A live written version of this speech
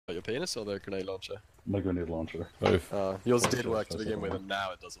the penis or the grenade launcher? The grenade launcher. Both. Yours did work to begin with, and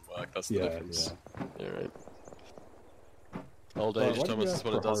now it doesn't work. That's the Yeah, difference. yeah. You're right. Old age, Thomas, is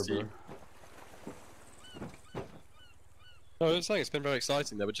what it does to you. No, I was saying it's been very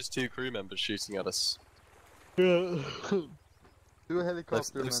exciting. There were just 2 crew members shooting at us. Yeah. 2 helicopters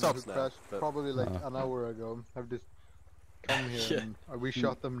They've who stopped now, crashed but... probably like an hour ago have just come here and we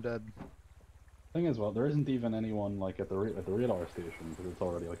shot them dead. Thing is, well, there isn't even anyone like at the radar station because it's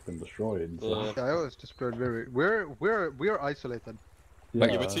already like been destroyed. So. Yeah, I was destroyed. We're isolated. Yeah.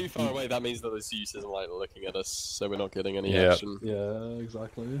 Like, if we're too far away, that means that the Zeus isn't like looking at us, so we're not getting any Yeah. action. Yeah,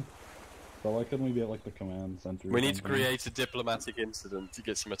 exactly. So why couldn't we be at like the command center? We need to create a diplomatic incident to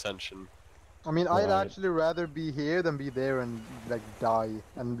get some attention. I mean, I'd Right. actually rather be here than be there and like die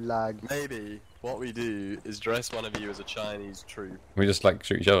and lag. Maybe what we do is dress one of you as a Chinese troop. We just like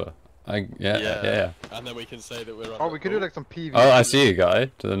shoot each other. Yeah. And then we can say that we're on. Oh, we could do like some PvP. Oh, I see a guy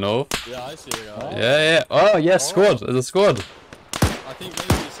to the north. Yeah, I see a guy. Yeah. Oh, yes, squad. There's a squad. I think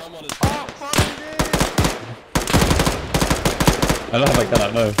maybe someone is. I don't have a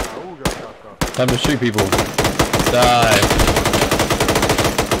gun. No. Oh, go. Time to shoot people. Die.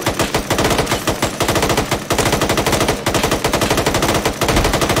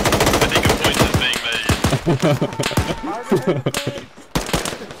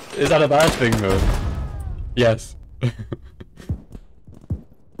 Is that a bad thing though? Yes.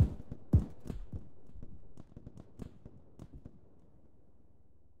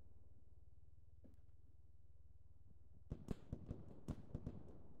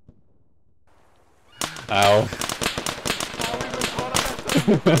 Ow.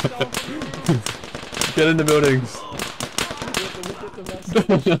 Get in the buildings.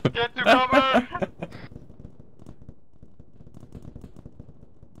 Get to cover!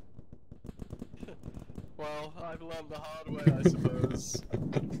 Well, I've learned the hard way, I suppose.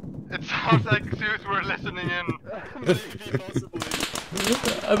 It sounds like Zeus were listening in. Maybe, possibly.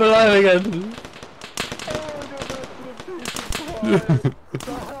 I'm alive again.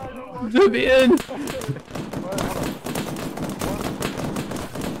 Let me in.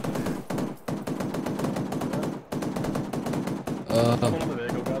 Someone on the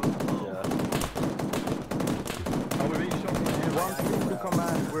vehicle gun? Yeah. Oh, we're being shot from here. One to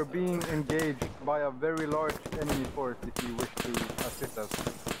command, we're being engaged by a very large enemy force if you wish to assist us.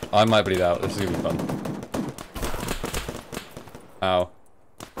 I might bleed out. This is gonna be fun. Ow.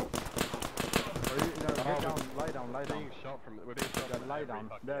 Get down, lie down. We're being shot from. We're being shot from Lie every down.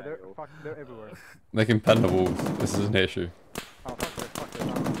 fucking They're everywhere. They can pen the walls. This is an issue. Oh, fuck this.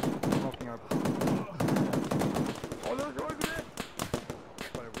 I'm smoking up. Oh, there's one there!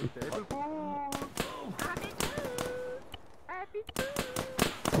 Whatever, table food!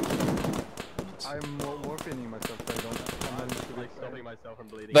 I'm morphining myself so I don't... I'm just like stopping myself from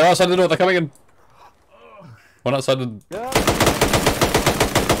bleeding. They're outside the door. They're coming in. One outside the. Yeah!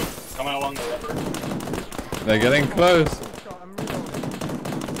 Coming along the river. They're getting close. I'm reloading.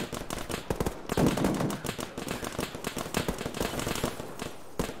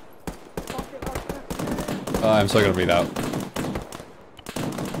 Oh, I'm so gonna bleed out. I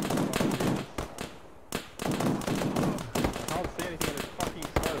can't see anything and it's fucking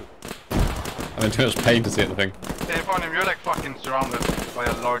slow. I'm in too much pain to see anything. Hey, Farnham, you're like fucking surrounded by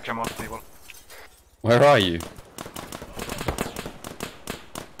a large amount of people. Where are you?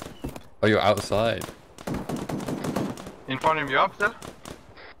 Oh, you're outside. In Farnham, you up still?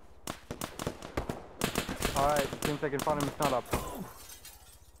 Alright, seems like in front of him it's not up.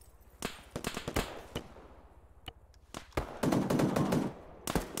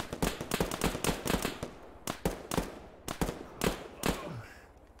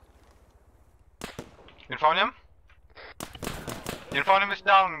 In Farnham? In Farnham is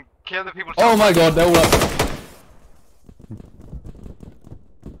down. Kill the people. Oh my god, they're all up.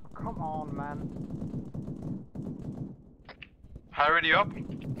 Come on, man. Harry, you up?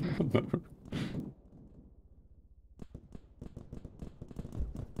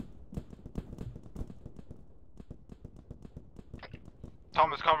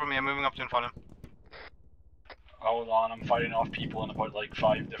 Thomas, cover me. I'm moving up to in Farnham. Hold on, I'm fighting off people in about like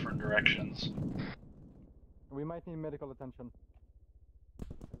 5 different directions. We might need medical attention.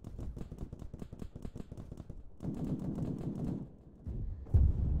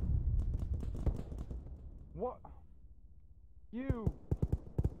 What? You!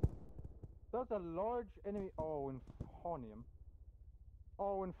 That's a large enemy. Oh, in Farnham.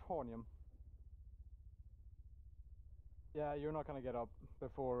 Oh, in Farnham. Yeah, you're not gonna get up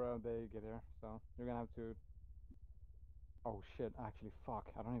before they get here, so you're gonna have to. Oh shit, actually, fuck.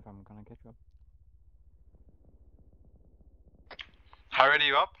 I don't know if I'm gonna get you up. Harry,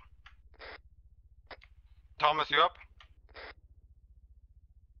 you up? Thomas, you up?